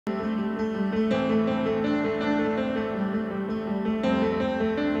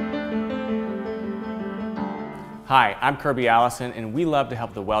Hi, I'm Kirby Allison, and we love to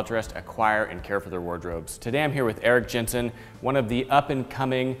help the well-dressed acquire and care for their wardrobes. Today I'm here with Eric Jensen, one of the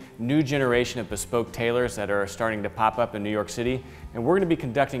up-and-coming new generation of bespoke tailors that are starting to pop up in New York City. And we're going to be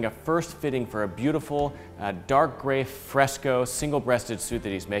conducting a first fitting for a beautiful dark gray fresco single-breasted suit that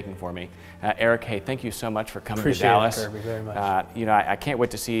he's making for me. Eric, hey, thank you so much for coming to Dallas. Appreciate it, Kirby, very much. You know, I can't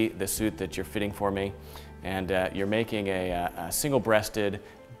wait to see the suit that you're fitting for me. And you're making a single-breasted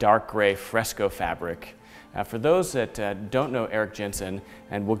dark gray fresco fabric. For those that don't know Eric Jensen,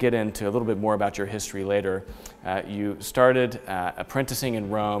 and we'll get into a little bit more about your history later, you started apprenticing in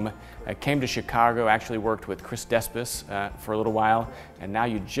Rome, came to Chicago, actually worked with Chris Despos for a little while, and now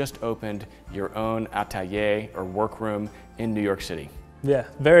you just opened your own atelier or workroom in New York City. Yeah,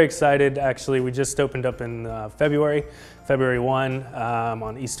 very excited. Actually, we just opened up in February 1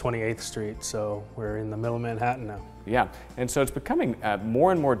 on East 28th Street, so we're in the middle of Manhattan now. Yeah, and so it's becoming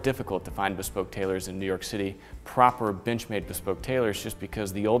more and more difficult to find bespoke tailors in New York City, proper bench-made bespoke tailors, just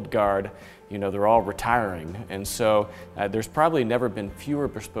because the old guard, you know, they're all retiring. And so there's probably never been fewer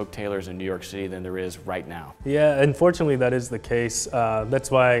bespoke tailors in New York City than there is right now. Yeah, unfortunately that is the case. That's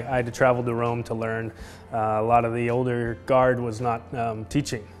why I had to travel to Rome to learn. A lot of the older guard was not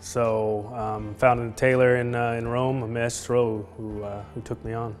teaching, so found a tailor in Rome, a Maestro, who took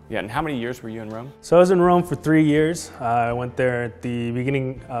me on. Yeah, and how many years were you in Rome? So I was in Rome for 3 years. I went there at the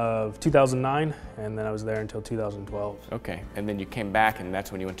beginning of 2009, and then I was there until 2012. Okay, and then you came back, and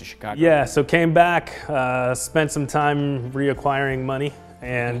that's when you went to Chicago? Yeah, so came back, spent some time reacquiring money,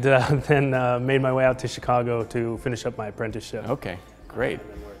 and then made my way out to Chicago to finish up my apprenticeship. Okay, great.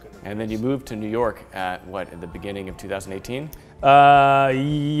 And then you moved to New York at at the beginning of 2018?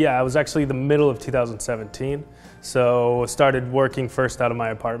 Yeah, it was actually the middle of 2017. So started working first out of my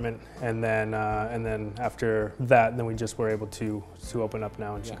apartment, and then after that, then we just were able to open up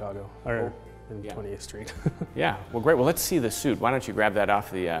now in Chicago, or in 20th Street. Yeah, well, great. Well, let's see the suit. Why don't you grab that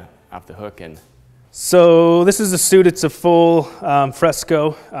off the hook and. So this is the suit. It's a full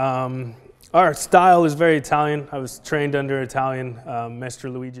fresco. Our style is very Italian. I was trained under Italian Master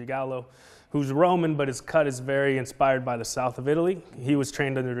Luigi Gallo, who's Roman, but his cut is very inspired by the south of Italy. He was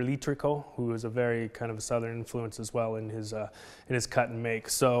trained under Litrico, who was a very kind of a southern influence as well in his cut and make.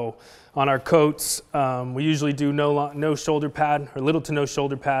 So on our coats, we usually do no shoulder pad, or little to no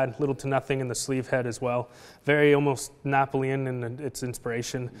shoulder pad, little to nothing in the sleeve head as well. Very almost Napoleon in its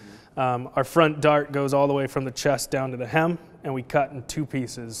inspiration. Our front dart goes all the way from the chest down to the hem, and we cut in two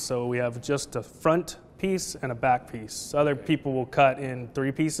pieces. So we have just a front piece and a back piece. Other people will cut in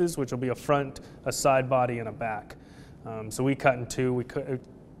three pieces, which will be a front, a side body, and a back. So we cut in two. It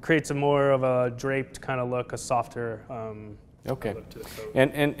creates a more of a draped kind of look, a softer okay. look to the coat.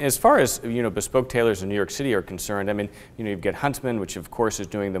 And as far as, you know, bespoke tailors in New York City are concerned, I mean, you know, you've got Huntsman, which of course is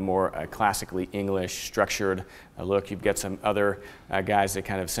doing the more classically English structured look. You've got some other guys that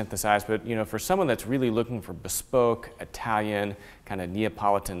kind of synthesize, but you know, for someone that's really looking for bespoke Italian kind of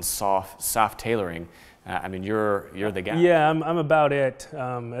Neapolitan soft tailoring, I mean, you're the guy. Yeah, I'm about it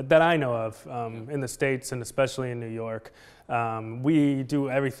that I know of in the States, and especially in New York. We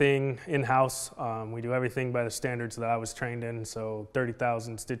do everything in-house. We do everything by the standards that I was trained in, so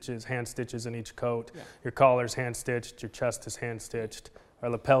 30,000 stitches, hand stitches in each coat. Yeah. Your collar's hand-stitched, your chest is hand-stitched. Our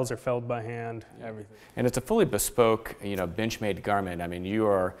lapels are felled by hand, everything. And it's a fully bespoke, you know, bench-made garment. I mean, you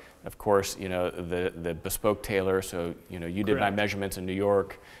are, of course, you know, the bespoke tailor, so, you know, you did my measurements in New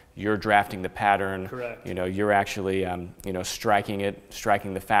York. You're drafting the pattern. Correct. You know, you're actually, you know, striking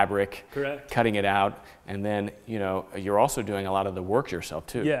the fabric. Correct. Cutting it out, and then, you know, you're also doing a lot of the work yourself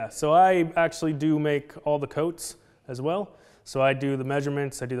too. Yeah, so I actually do make all the coats as well. So I do the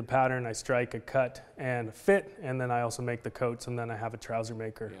measurements, I do the pattern, I strike, a cut, and a fit, and then I also make the coats, and then I have a trouser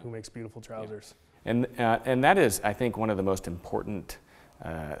maker who makes beautiful trousers. Yeah. And that is, I think, one of the most important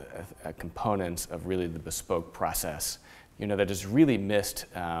components of really the bespoke process, you know, that is really missed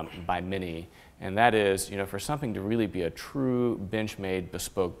by many, and that is, you know, for something to really be a true bench-made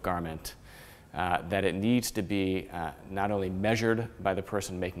bespoke garment, that it needs to be not only measured by the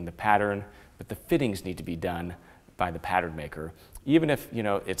person making the pattern, but the fittings need to be done by the pattern maker. Even if, you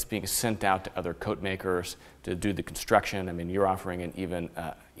know, it's being sent out to other coat makers to do the construction, I mean, you're offering an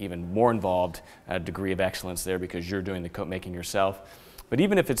even more involved degree of excellence there because you're doing the coat making yourself. But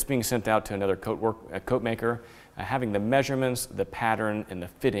even if it's being sent out to another coat maker, having the measurements, the pattern, and the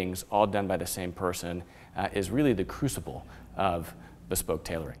fittings all done by the same person is really the crucible of bespoke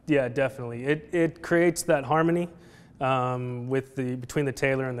tailoring. Yeah, definitely. It creates that harmony between the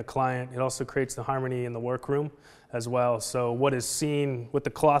tailor and the client. It also creates the harmony in the workroom. as well. So what is seen, what the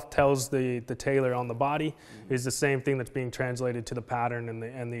cloth tells the tailor on the body is the same thing that's being translated to the pattern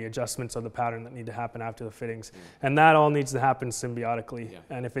and the adjustments of the pattern that need to happen after the fittings. And that all needs to happen symbiotically.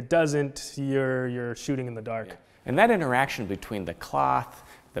 And if it doesn't, you're shooting in the dark. And that interaction between the cloth,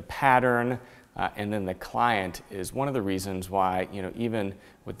 the pattern, and then the client is one of the reasons why, even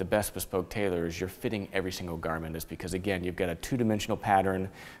with the best bespoke tailors, you're fitting every single garment, is because, again, you've got a two-dimensional pattern,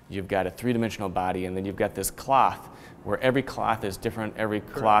 you've got a three-dimensional body, and then you've got this cloth where every cloth is different, every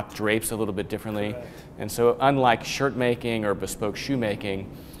cloth drapes a little bit differently. And so unlike shirt making or bespoke shoe making,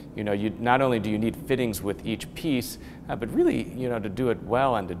 you not only do you need fittings with each piece, but really, to do it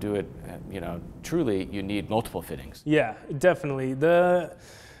well and to do it, truly, you need multiple fittings. Yeah, definitely.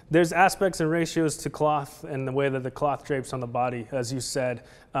 There's aspects and ratios to cloth and the way that the cloth drapes on the body. As you said,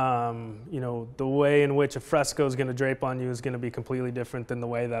 the way in which a fresco is going to drape on you is going to be completely different than the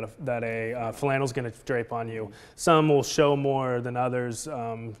way that a flannel is going to drape on you. Some will show more than others,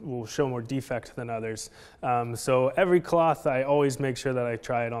 will show more defect than others. So every cloth, I always make sure that I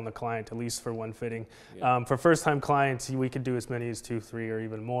try it on the client, at least for one fitting. For first-time clients, we could do as many as 2, 3, or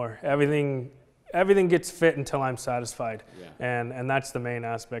even more. Everything gets fit until I'm satisfied, and that's the main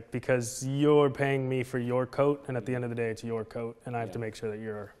aspect, because you're paying me for your coat, and at the end of the day, it's your coat, and I have to make sure that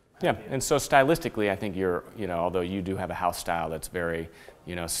you're happy. And so stylistically, I think you're, although you do have a house style that's very,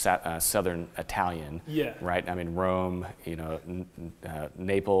 Southern Italian, right? I mean, Rome,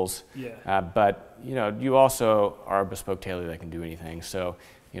 Naples, but, you also are a bespoke tailor that can do anything. So,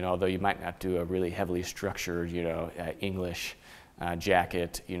 although you might not do a really heavily structured, English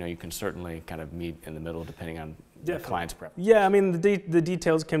jacket, you can certainly kind of meet in the middle depending on the client's preference. Yeah, I mean, the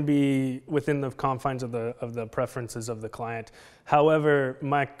details can be within the confines of the preferences of the client. However,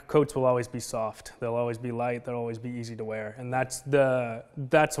 my coats will always be soft. They'll always be light. They'll always be easy to wear, and that's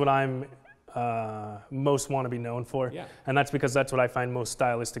what I'm most want to be known for, and that's because that's what I find most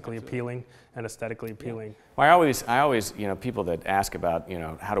stylistically appealing and aesthetically appealing. Well, I always, people that ask about,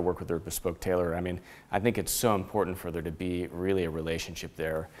 how to work with their bespoke tailor, I mean, I think it's so important for there to be really a relationship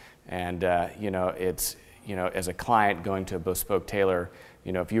there, and it's, as a client going to a bespoke tailor,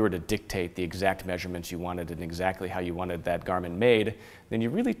 if you were to dictate the exact measurements you wanted and exactly how you wanted that garment made, then you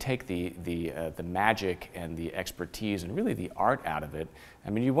really take the magic and the expertise and really the art out of it. I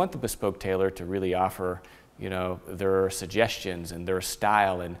mean, you want the bespoke tailor to really offer, their suggestions and their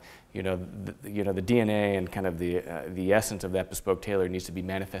style, and the DNA and kind of the essence of that bespoke tailor needs to be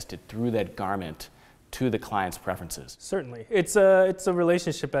manifested through that garment to the client's preferences. Certainly, it's a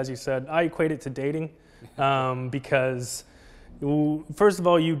relationship, as you said. I equate it to dating, because first of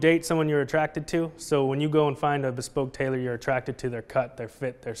all, you date someone you're attracted to. So when you go and find a bespoke tailor, you're attracted to their cut, their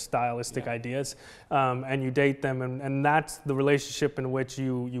fit, their stylistic ideas, and you date them, and that's the relationship in which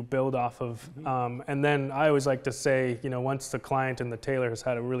you build off of. And then I always like to say, once the client and the tailor has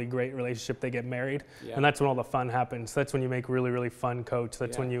had a really great relationship, they get married, and that's when all the fun happens. That's when you make really, really fun coats.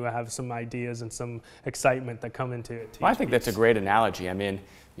 That's when you have some ideas and some excitement that come into it. Well, I think that's a great analogy. I mean,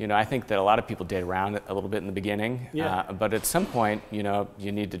 I think that a lot of people date around a little bit in the beginning, but at some point,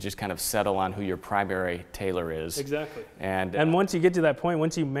 you need to just kind of settle on who your primary tailor is. Exactly. And once you get to that point,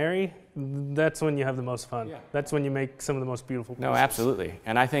 once you marry, that's when you have the most fun. That's when you make some of the most beautiful pieces. No, absolutely.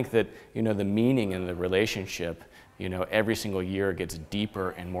 And I think that, the meaning in the relationship, every single year gets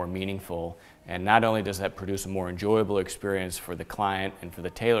deeper and more meaningful. And not only does that produce a more enjoyable experience for the client and for the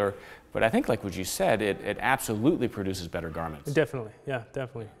tailor, but I think, like what you said, it absolutely produces better garments. Definitely, yeah,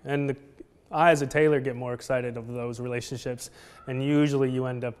 definitely. And I, as a tailor, get more excited of those relationships, and usually you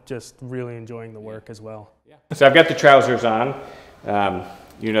end up just really enjoying the work as well. So I've got the trousers on.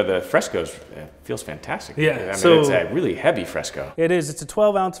 The frescoes feels fantastic. Yeah, I mean, so it's a really heavy fresco. It is. It's a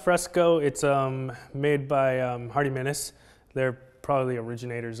 12-ounce fresco. It's made by Hardy Minnis. They're probably the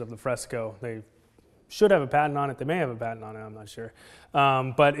originators of the fresco. They should have a patent on it. They may have a patent on it, I'm not sure.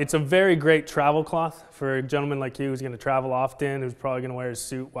 But it's a very great travel cloth for a gentleman like you who's going to travel often, who's probably going to wear his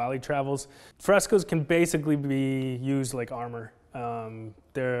suit while he travels. Frescoes can basically be used like armor.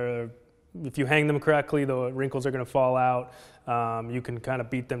 If you hang them correctly, the wrinkles are going to fall out. You can kind of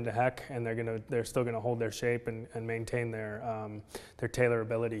beat them to heck, and they're still going to hold their shape and maintain their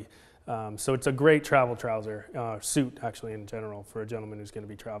tailorability. So it's a great travel trouser, suit actually in general, for a gentleman who's going to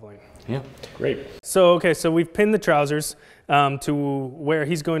be traveling. Yeah, great. So we've pinned the trousers to where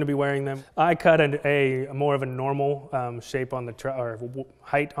he's going to be wearing them. I cut a more of a normal shape on the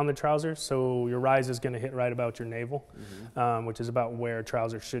height on the trousers, so your rise is going to hit right about your navel, which is about where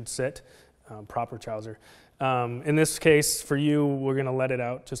trousers should sit, proper trouser. In this case, for you, we're going to let it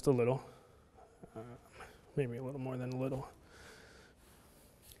out just a little, maybe a little more than a little.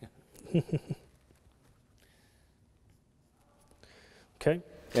 Okay.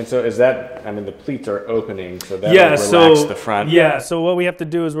 And so is that, I mean, the pleats are opening, so that will relax the front? Yeah, so what we have to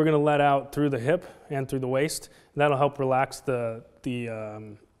do is we're going to let out through the hip and through the waist. That'll help relax the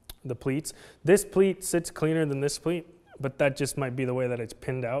pleats. This pleat sits cleaner than this pleat, but that just might be the way that it's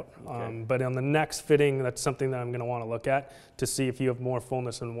pinned out. Okay. But on the next fitting, that's something that I'm going to want to look at to see if you have more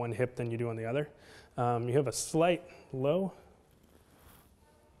fullness in one hip than you do on the other. You have a slight low.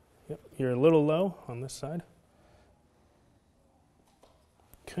 Yep, you're a little low on this side.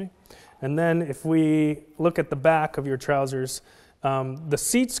 Okay, and then if we look at the back of your trousers, the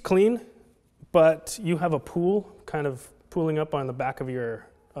seat's clean, but you have a pool kind of pooling up on the back of your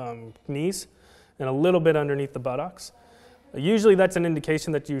knees and a little bit underneath the buttocks. Usually that's an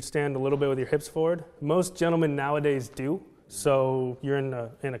indication that you stand a little bit with your hips forward. Most gentlemen nowadays do, so you're in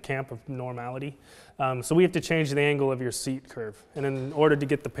a camp of normality. So we have to change the angle of your seat curve, and in order to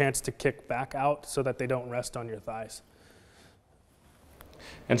get the pants to kick back out so that they don't rest on your thighs.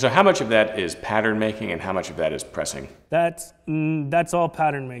 And so how much of that is pattern making and how much of that is pressing? That's all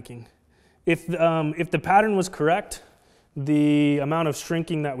pattern making. If the pattern was correct, the amount of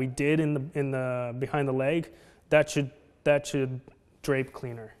shrinking that we did in the behind the leg, that should drape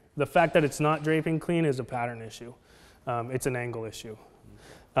cleaner. The fact that it's not draping clean is a pattern issue. It's an angle issue.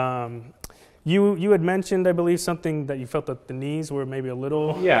 You had mentioned, I believe, something that you felt that the knees were maybe a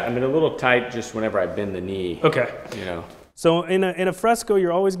little... Yeah, I mean, a little tight just whenever I bend the knee. Okay. You know. So in a fresco,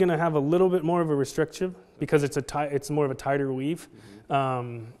 you're always going to have a little bit more of a restriction because it's more of a tighter weave.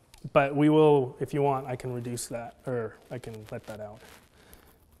 But we will, if you want, I can reduce that, or I can let that out.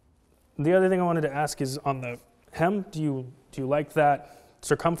 The other thing I wanted to ask is on the hem, do you like that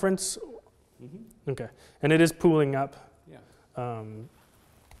circumference? Okay. And it is pooling up. Yeah.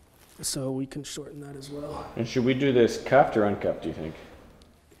 So we can shorten that as well. And should we do this cuffed or uncuffed, do you think?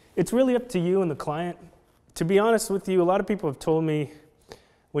 It's really up to you and the client. To be honest with you, a lot of people have told me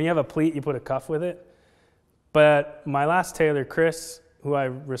when you have a pleat, you put a cuff with it. But my last tailor, Chris, who I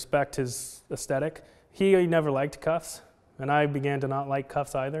respect his aesthetic, he never liked cuffs. And I began to not like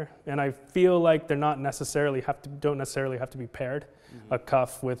cuffs either. And I feel like they're don't necessarily have to be paired, a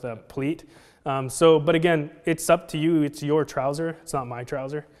cuff with a pleat. But again, it's up to you. It's your trouser. It's not my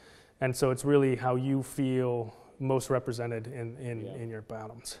trouser. And so it's really how you feel most represented in your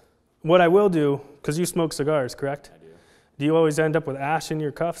bottoms. What I will do, because you smoke cigars, correct? I do. Do you always end up with ash in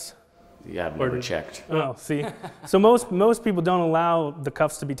your cuffs? Yeah, I've never checked. Oh, see. So most people don't allow the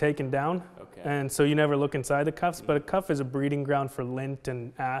cuffs to be taken down. Okay. And so you never look inside the cuffs, but a cuff is a breeding ground for lint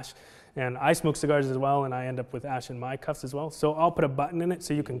and ash. And I smoke cigars as well, and I end up with ash in my cuffs as well. So I'll put a button in it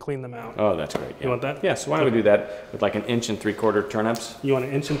so you can clean them out. Oh, that's great. Yeah. You want that? Yeah, so why don't we do that with like 1 3/4 turn-ups? You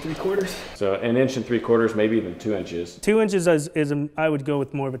want 1 3/4? So 1 3/4, maybe even 2 inches. 2 inches I would go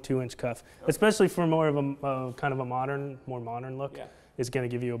with more of a 2-inch cuff, especially for more of a kind of a more modern look. Yeah. It's going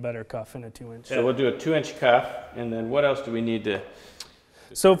to give you a better cuff in a 2-inch. So we'll do a 2-inch cuff, and then what else do we need to...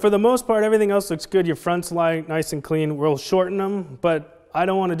 So for the most part, everything else looks good. Your front's light, nice and clean. We'll shorten them, but I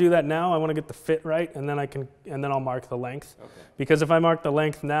don't want to do that now. I want to get the fit right, and then I'll mark the length. Okay. Because if I mark the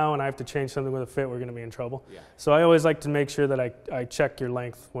length now and I have to change something with a fit, we're going to be in trouble. Yeah. So I always like to make sure that I check your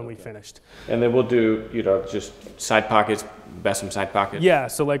length when we finished. And then we'll do, just side pockets, besom side pockets? Yeah,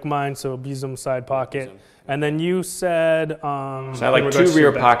 so like mine, so besom side pocket. Besom. And then you said... So I like 2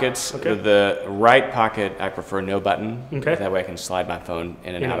 rear pockets. Okay. The right pocket, I prefer no button. Okay. That way I can slide my phone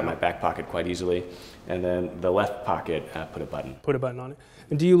in and out of my back pocket quite easily. And then the left pocket, put a button. Put a button on it.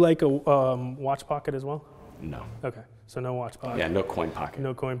 And do you like a watch pocket as well? No. Okay, so no watch pocket. Yeah, no coin pocket.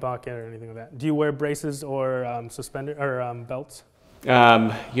 No coin pocket or anything like that. Do you wear braces or belts?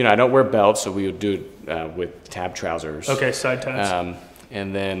 I don't wear belts, so we would do it with tab trousers. Okay, side tabs.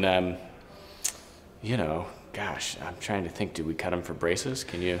 And then, gosh, I'm trying to think, do we cut them for braces?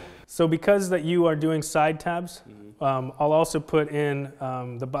 Can you? So because that you are doing side tabs, I'll also put in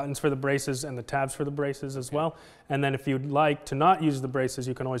the buttons for the braces and the tabs for the braces as well. And then if you'd like to not use the braces,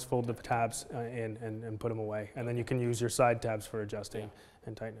 you can always fold the tabs in and put them away. And then you can use your side tabs for adjusting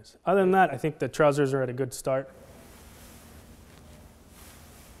and tightness. Other than that, I think the trousers are at a good start.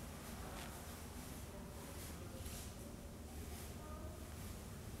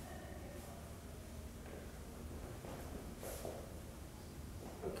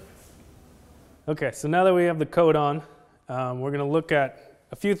 Okay, so now that we have the coat on, we're going to look at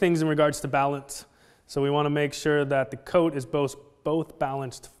a few things in regards to balance. So we want to make sure that the coat is both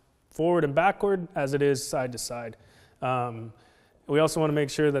balanced forward and backward as it is side to side. We also want to make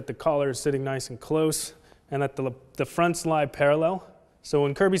sure that the collar is sitting nice and close and that the fronts lie parallel. So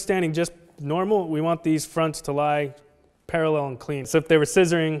when Kirby's standing just normal, we want these fronts to lie parallel and clean. So if they were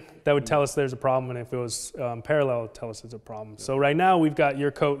scissoring, that would tell us there's a problem, and if it was parallel, it would tell us it's a problem. So right now, we've got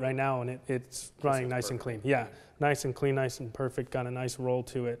your coat right now, and it's running nice and clean. Yeah, nice and clean, nice and perfect, got a nice roll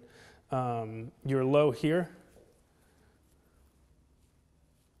to it. Your low here.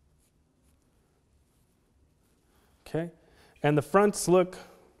 Okay, and the fronts look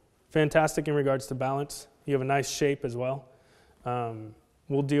fantastic in regards to balance. You have a nice shape as well.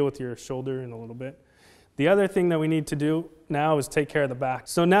 We'll deal with your shoulder in a little bit. The other thing that we need to do now is take care of the back.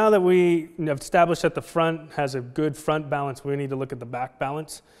 So now that we have established that the front has a good front balance, we need to look at the back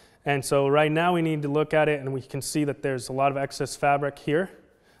balance. And so right now we need to look at it, and we can see that there's a lot of excess fabric here.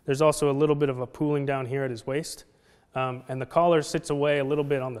 There's also a little bit of a pooling down here at his waist. And the collar sits away a little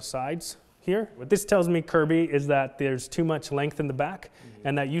bit on the sides here. What this tells me, Kirby, is that there's too much length in the back,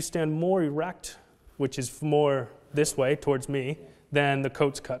 and that you stand more erect, which is more this way towards me, than the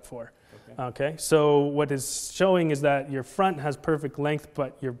coat's cut for. Okay, so what is showing is that your front has perfect length,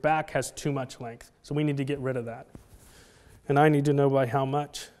 but your back has too much length. So we need to get rid of that. And I need to know by how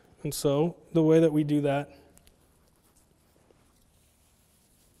much. And so the way that we do that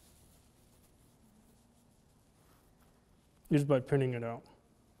is by printing it out.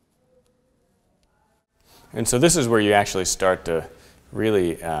 And so this is where you actually start to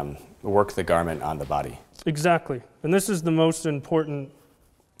really work the garment on the body. Exactly. And this is the most important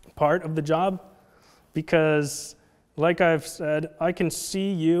part of the job, because like I've said, I can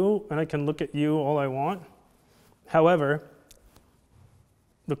see you and I can look at you all I want. However,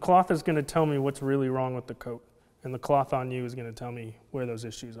 the cloth is going to tell me what's really wrong with the coat, and the cloth on you is going to tell me where those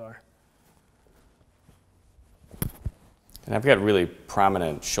issues are. And I've got really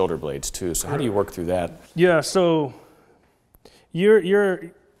prominent shoulder blades too, so how do you work through that? Yeah, so you're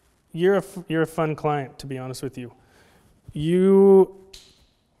a fun client, to be honest with you.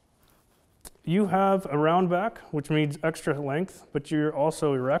 You have a round back, which means extra length, but you're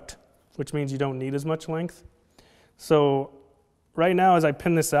also erect, which means you don't need as much length. So right now, as I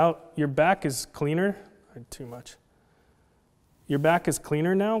pin this out, your back is cleaner. I had too much. Your back is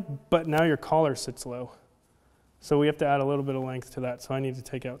cleaner now, but now your collar sits low. So we have to add a little bit of length to that, so I need to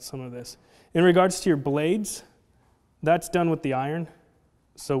take out some of this. In regards to your blades, that's done with the iron,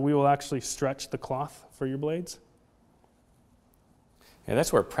 so we will actually stretch the cloth for your blades. Yeah,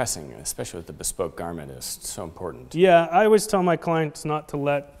 that's where pressing, especially with the bespoke garment, is so important. Yeah, I always tell my clients not to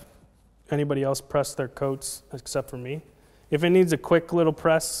let anybody else press their coats except for me. If it needs a quick little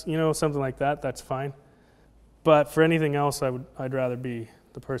press, something like that, that's fine. But for anything else, I'd rather be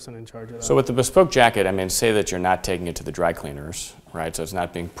the person in charge of that. So with the bespoke jacket, say that you're not taking it to the dry cleaners, right? So it's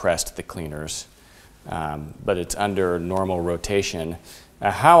not being pressed at the cleaners, but it's under normal rotation.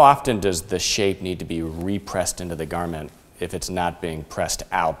 How often does the shape need to be repressed into the garment if it's not being pressed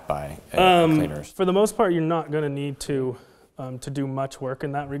out by cleaners? For the most part, you're not going to need to do much work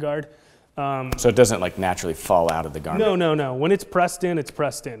in that regard. So it doesn't naturally fall out of the garment? No. When it's pressed in, it's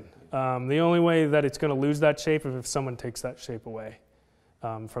pressed in. The only way that it's going to lose that shape is if someone takes that shape away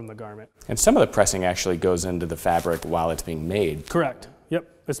from the garment. And some of the pressing actually goes into the fabric while it's being made. Correct. Yep.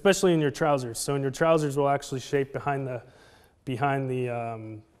 Especially in your trousers. So in your trousers, we'll actually shape behind the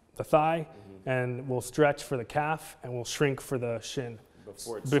thigh, and we'll stretch for the calf, and we'll shrink for the shin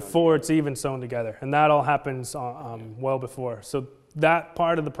before it's even sewn together. And that all happens well before. So that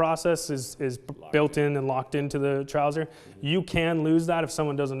part of the process is built in and locked into the trouser. You can lose that if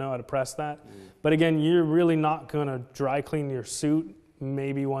someone doesn't know how to press that. But again, you're really not going to dry clean your suit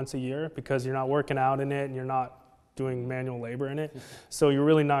maybe once a year, because you're not working out in it and you're not doing manual labor in it. So you're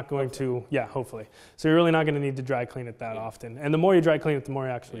really not going to, hopefully. So you're really not going to need to dry clean it that often. And the more you dry clean it, the more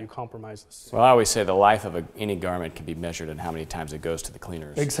you compromise this. Well, I always say the life of any garment can be measured in how many times it goes to the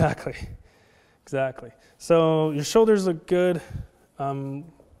cleaners. Exactly. So your shoulders look good. You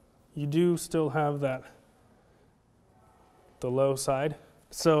do still have the low side.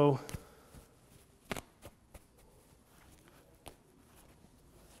 So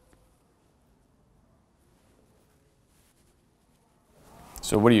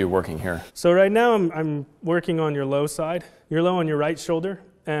what are you working here? So right now I'm working on your low side. You're low on your right shoulder.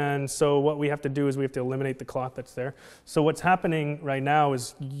 And so what we have to do is we have to eliminate the cloth that's there. So what's happening right now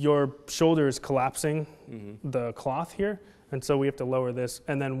is your shoulder is collapsing the cloth here. And so we have to lower this.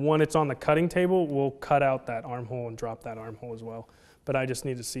 And then when it's on the cutting table, we'll cut out that armhole and drop that armhole as well. But I just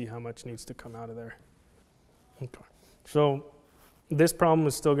need to see how much needs to come out of there. Okay. So this problem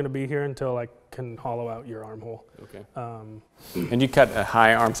is still going to be here until I can hollow out your armhole. Okay. And you cut a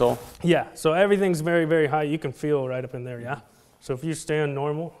high armsole? Yeah. So everything's very, very high. You can feel right up in there, yeah? So if you stand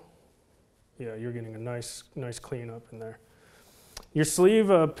normal, you're getting a nice clean up in there. Your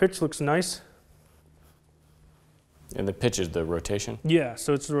sleeve pitch looks nice. And the pitch is the rotation? Yeah,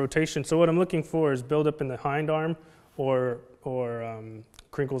 so it's the rotation. So what I'm looking for is build up in the hind arm or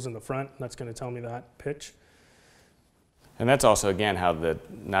crinkles in the front. That's going to tell me that pitch. And that's also, again, how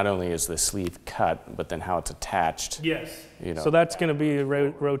not only is the sleeve cut, but then how it's attached. Yes. You know. So that's going to be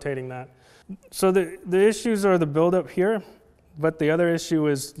rotating that. So the issues are the buildup here, but the other issue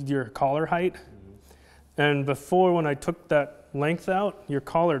is your collar height. Mm-hmm. And before, when I took that length out, your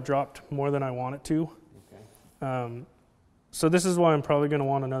collar dropped more than I want it to. Okay. So this is why I'm probably going to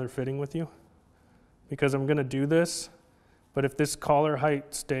want another fitting with you, because I'm going to do this, but if this collar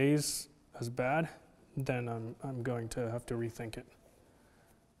height stays as bad, then I'm going to have to rethink it.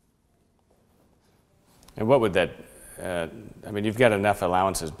 And what would that, I mean, you've got enough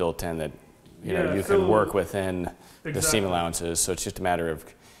allowances built in that, you know, you can work within the seam allowances, so it's just a matter of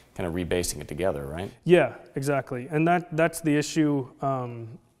kind of rebasing it together, right? Yeah, exactly. And that's the issue.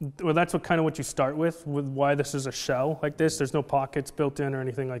 Well, that's what you start with why this is a shell like this. There's no pockets built in or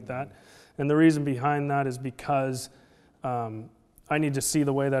anything like that. And the reason behind that is because I need to see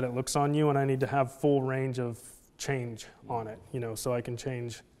the way that it looks on you, and I need to have full range of change on it, you know, so I can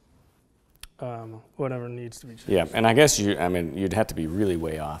change whatever needs to be changed. Yeah, and I guess you'd have to be really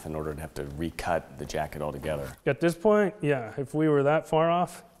way off in order to have to recut the jacket altogether. At this point, yeah, if we were that far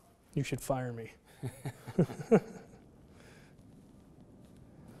off, you should fire me.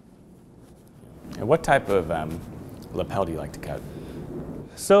 And what type of lapel do you like to cut?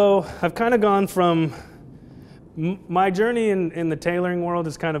 So I've kind of gone from, my journey in the tailoring world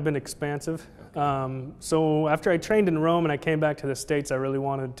has kind of been expansive. So after I trained in Rome and I came back to the States, I really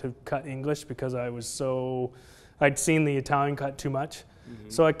wanted to cut English because I'd seen the Italian cut too much. Mm-hmm.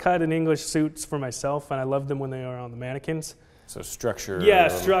 So I cut in English suits for myself, and I loved them when they were on the mannequins. So structure. Yeah,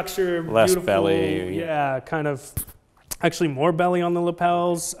 structure. Less beautiful, belly. Yeah, kind of. Actually, more belly on the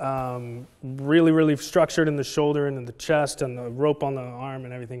lapels. Really, really structured in the shoulder and in the chest, and the rope on the arm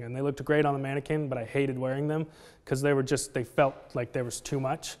and everything. And they looked great on the mannequin, but I hated wearing them because they felt like there was too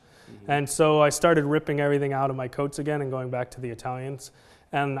much. Mm-hmm. And so I started ripping everything out of my coats again and going back to the Italians.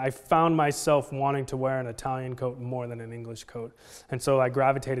 And I found myself wanting to wear an Italian coat more than an English coat. And so I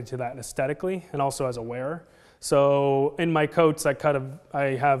gravitated to that aesthetically and also as a wearer. So in my coats, I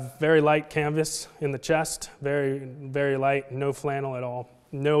have very light canvas in the chest, very, very light, no flannel at all,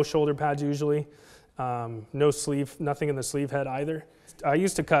 no shoulder pads usually, no sleeve, nothing in the sleeve head either. I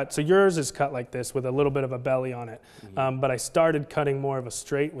used to cut, so yours is cut like this with a little bit of a belly on it, but I started cutting more of a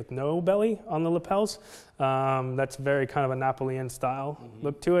straight with no belly on the lapels. That's very kind of a Napoleon style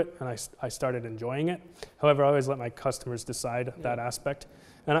look to it, and I started enjoying it. However, I always let my customers decide that aspect.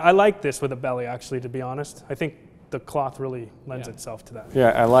 And I like this with a belly, actually, to be honest. I think the cloth really lends itself to that. Yeah,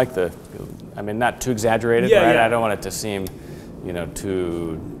 I like not too exaggerated, right? Yeah. I don't want it to seem,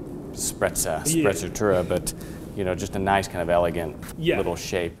 too sprezzatura, but, just a nice kind of elegant little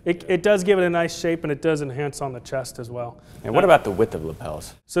shape. It does give it a nice shape, and it does enhance on the chest as well. And what about the width of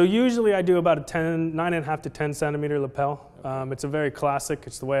lapels? So usually I do about a 9.5 to 10 centimeter lapel. It's a very classic.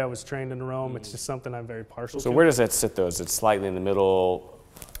 It's the way I was trained in Rome. It's just something I'm very partial to. So where does that sit, though? Is it slightly in the middle?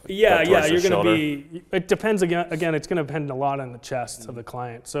 Yeah, you're going to be, it depends, again, it's going to depend a lot on the chest of the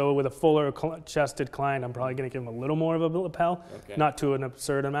client. So with a fuller chested client, I'm probably going to give them a little more of a lapel, not to an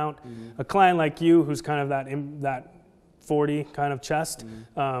absurd amount. A client like you, who's kind of that 40 kind of chest,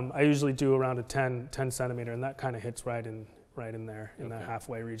 I usually do around a 10 centimeter, and that kind of hits right in there, in that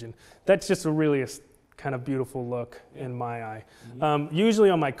halfway region. That's just a really kind of beautiful look in my eye.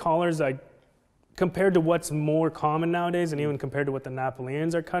 Usually on my collars, compared to what's more common nowadays, and even compared to what the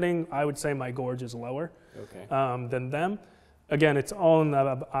Napoleons are cutting, I would say my gorge is lower than them. Again, it's all in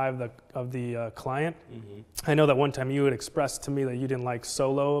the eye of the client. I know that one time you had expressed to me that you didn't like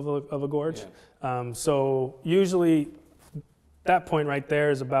solo of a gorge. So usually that point right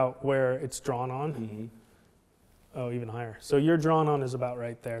there is about where it's drawn on. Oh, even higher. So your drawn on is about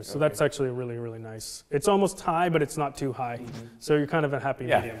right there. So that's actually really, really nice. It's almost high, but it's not too high. So you're kind of a happy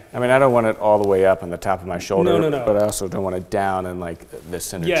medium. I mean, I don't want it all the way up on the top of my shoulder, no. but I also don't want it down in like the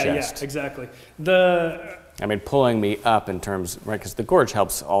center chest. Yeah, exactly. Pulling me up in terms, right, because the gorge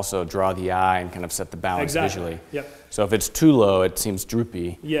helps also draw the eye and kind of set the balance visually. Yep. So if it's too low, it seems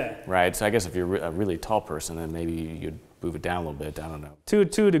droopy. Yeah. Right. So I guess if you're a really tall person, then maybe you'd move it down a little bit. I don't know.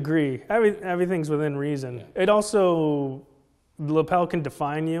 To a degree. Everything's within reason. Yeah. It also, the lapel can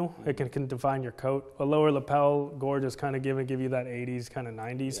define you. It can define your coat. A lower lapel gorge is kind of give you that 80s, kind of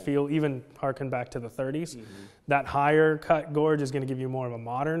 90s feel, even harken back to the 30s. That higher cut gorge is going to give you more of a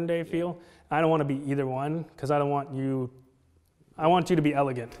modern day feel. I don't want to be either one because I don't want I want you to be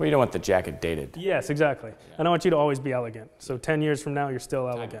elegant. Well, you don't want the jacket dated. Yes, exactly. Yeah. And I want you to always be elegant. So 10 years from now, you're still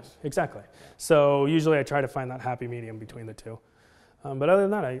elegant. Timeless. Exactly. Yeah. So usually I try to find that happy medium between the two. But other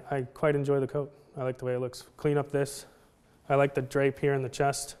than that, I quite enjoy the coat. I like the way it looks. Clean up this. I like the drape here in the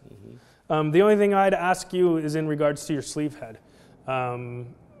chest. Mm-hmm. The only thing I'd ask you is in regards to your sleeve head.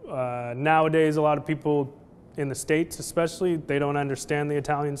 Nowadays, a lot of people in the States especially, they don't understand the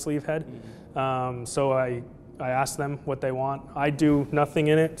Italian sleeve head. Mm-hmm. So I ask them what they want. I do nothing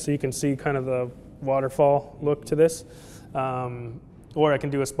in it, so you can see kind of the waterfall look to this. Or I can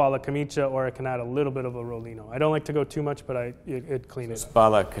do a spalla camicia, or I can add a little bit of a rollino. I don't like to go too much, but it cleans it up.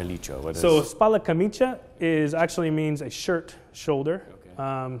 Spalla camicia, what is? So spalla camicia actually means a shirt shoulder.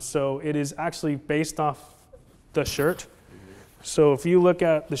 Okay. So it is actually based off the shirt. So if you look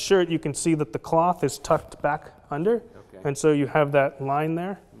at the shirt, you can see that the cloth is tucked back under. Okay. And so you have that line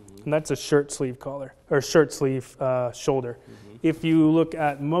there. Mm-hmm. And that's a shirt sleeve collar, or shirt sleeve shoulder. Mm-hmm. If you look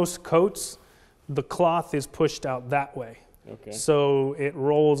at most coats, the cloth is pushed out that way. Okay. So it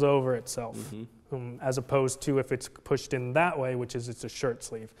rolls over itself, as opposed to if it's pushed in that way, which is it's a shirt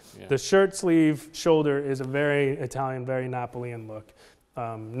sleeve. Yeah. The shirt sleeve shoulder is a very Italian, very Napoleon look.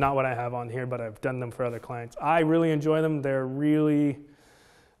 Not what I have on here, but I've done them for other clients. I really enjoy them. They're really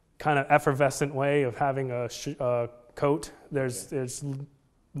kind of effervescent way of having a coat. There's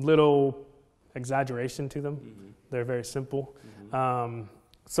little exaggeration to them. Mm-hmm. They're very simple. Mm-hmm.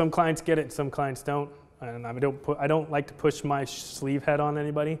 Some clients get it, some clients don't. And I don't like to push my sleeve head on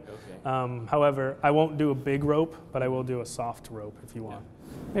anybody. Okay. However, I won't do a big rope, but I will do a soft rope if you want.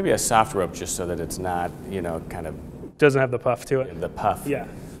 Maybe a soft rope just so that it's not, kind of... Doesn't have the puff to it. The puff. Yeah.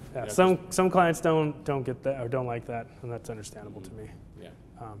 Some clients don't get that or don't like that, and that's understandable to me.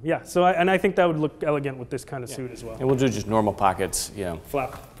 Yeah. So I think that would look elegant with this kind of suit as well. And we'll do just normal pockets,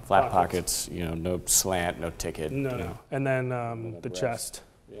 flat pockets, no slant, no ticket. No. And then the chest.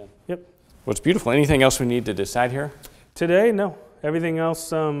 Yeah. Yep. Well, it's beautiful. Anything else we need to decide here? Today, no. Everything else,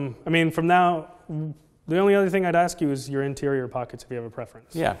 from now, the only other thing I'd ask you is your interior pockets if you have a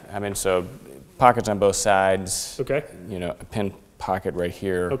preference. Yeah, so pockets on both sides. Okay. A pin pocket right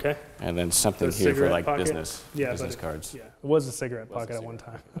here. Okay. And then something here for like pocket. business cards. Yeah, it was a cigarette pocket at one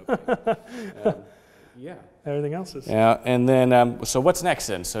time. Okay. Yeah. Everything else is. Yeah, and then, so what's next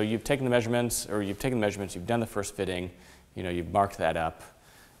then? So you've taken the measurements, you've done the first fitting, you've marked that up.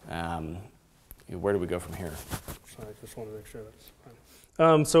 Where do we go from here? Sorry, I just want to make sure that's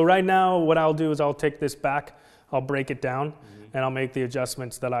fine. So right now, what I'll do is I'll take this back, I'll break it down, and I'll make the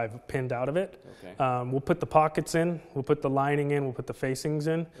adjustments that I've pinned out of it. Okay. We'll put the pockets in, we'll put the lining in, we'll put the facings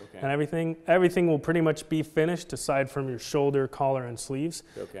in, and everything. Everything will pretty much be finished aside from your shoulder, collar, and sleeves.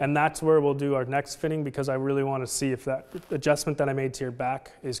 Okay. And that's where we'll do our next fitting because I really want to see if that adjustment that I made to your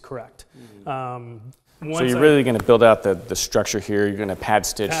back is correct. So you're really going to build out the structure here. You're going to pad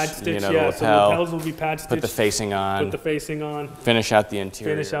stitch, the lapel. So the lapels will be pad stitched. Put the facing on. Finish out the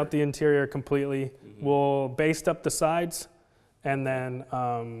interior. Finish out the interior completely. We'll baste up the sides, and then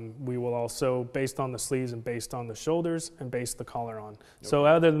we will also baste on the sleeves and baste on the shoulders and baste the collar on. Okay. So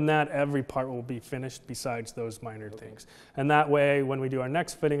other than that, every part will be finished besides those minor things. And that way, when we do our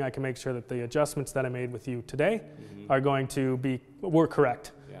next fitting, I can make sure that the adjustments that I made with you today are going to were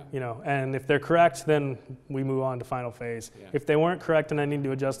correct. And if they're correct, then we move on to final phase. Yeah. If they weren't correct and I need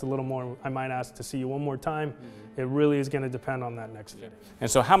to adjust a little more, I might ask to see you one more time. It really is going to depend on that next fitting.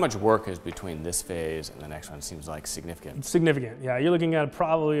 And so how much work is between this phase and the next one? Seems like significant. Significant, yeah. You're looking at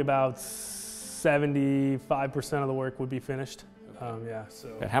probably about 75% of the work would be finished. Okay.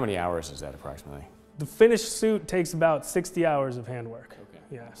 And how many hours is that approximately? The finished suit takes about 60 hours of handwork. Okay.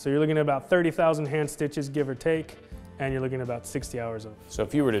 Yeah. So you're looking at about 30,000 hand stitches, give or take. And you're looking at about 60 hours of. So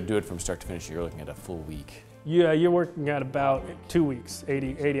if you were to do it from start to finish, you're looking at a full week. Yeah, you're working at about 2 weeks,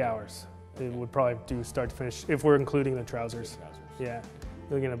 80 hours. It would probably do start to finish if we're including the trousers. Yeah, you're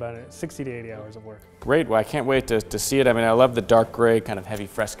looking at about 60 to 80 hours of work. Great. Well, I can't wait to see it. I love the dark gray, kind of heavy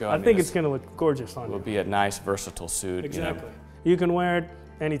fresco. I think it's going to look gorgeous on you. It will be a nice, versatile suit. Exactly. You can wear it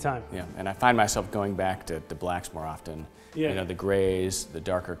anytime. Yeah, and I find myself going back to the blacks more often. Yeah. The grays, the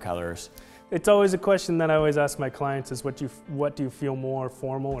darker colors. It's always a question that I always ask my clients is what do you feel more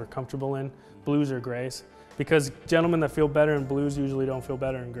formal or comfortable in, blues or grays? Because gentlemen that feel better in blues usually don't feel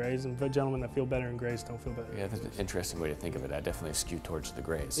better in grays, and gentlemen that feel better in grays don't feel better. Yeah, that's an interesting way to think of it. I definitely skew towards the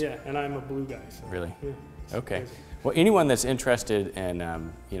grays. Yeah, and I'm a blue guy. So. Really? Yeah, okay. Crazy. Well, anyone that's interested in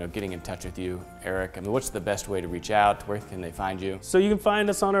getting in touch with you, Eric, I mean, what's the best way to reach out? Where can they find you? So you can find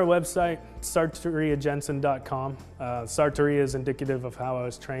us on our website, sartoriajensen.com. Sartoria is indicative of how I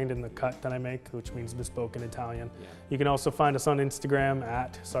was trained in the cut that I make, which means bespoke in Italian. Yeah. You can also find us on Instagram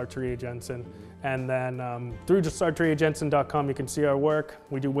at sartoriajensen. And then through just sartoriajensen.com, you can see our work.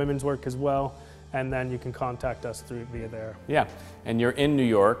 We do women's work as well. And then you can contact us via there. Yeah, and you're in New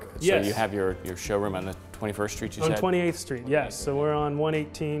York, so yes. You have your showroom on the 21st Street, you said? On 28th Street, yes. So we're on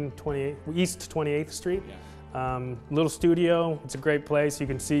 118 East 28th Street. Yeah. Little studio, it's a great place. You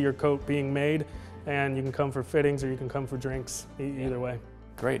can see your coat being made, and you can come for fittings or you can come for drinks, either way.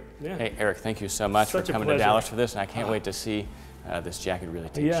 Great. Yeah. Hey, Eric, thank you so much for coming to Dallas for this, and I can't wait to see this jacket really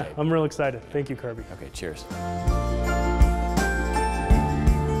take shape. Yeah, I'm real excited. Thank you, Kirby. Okay, cheers.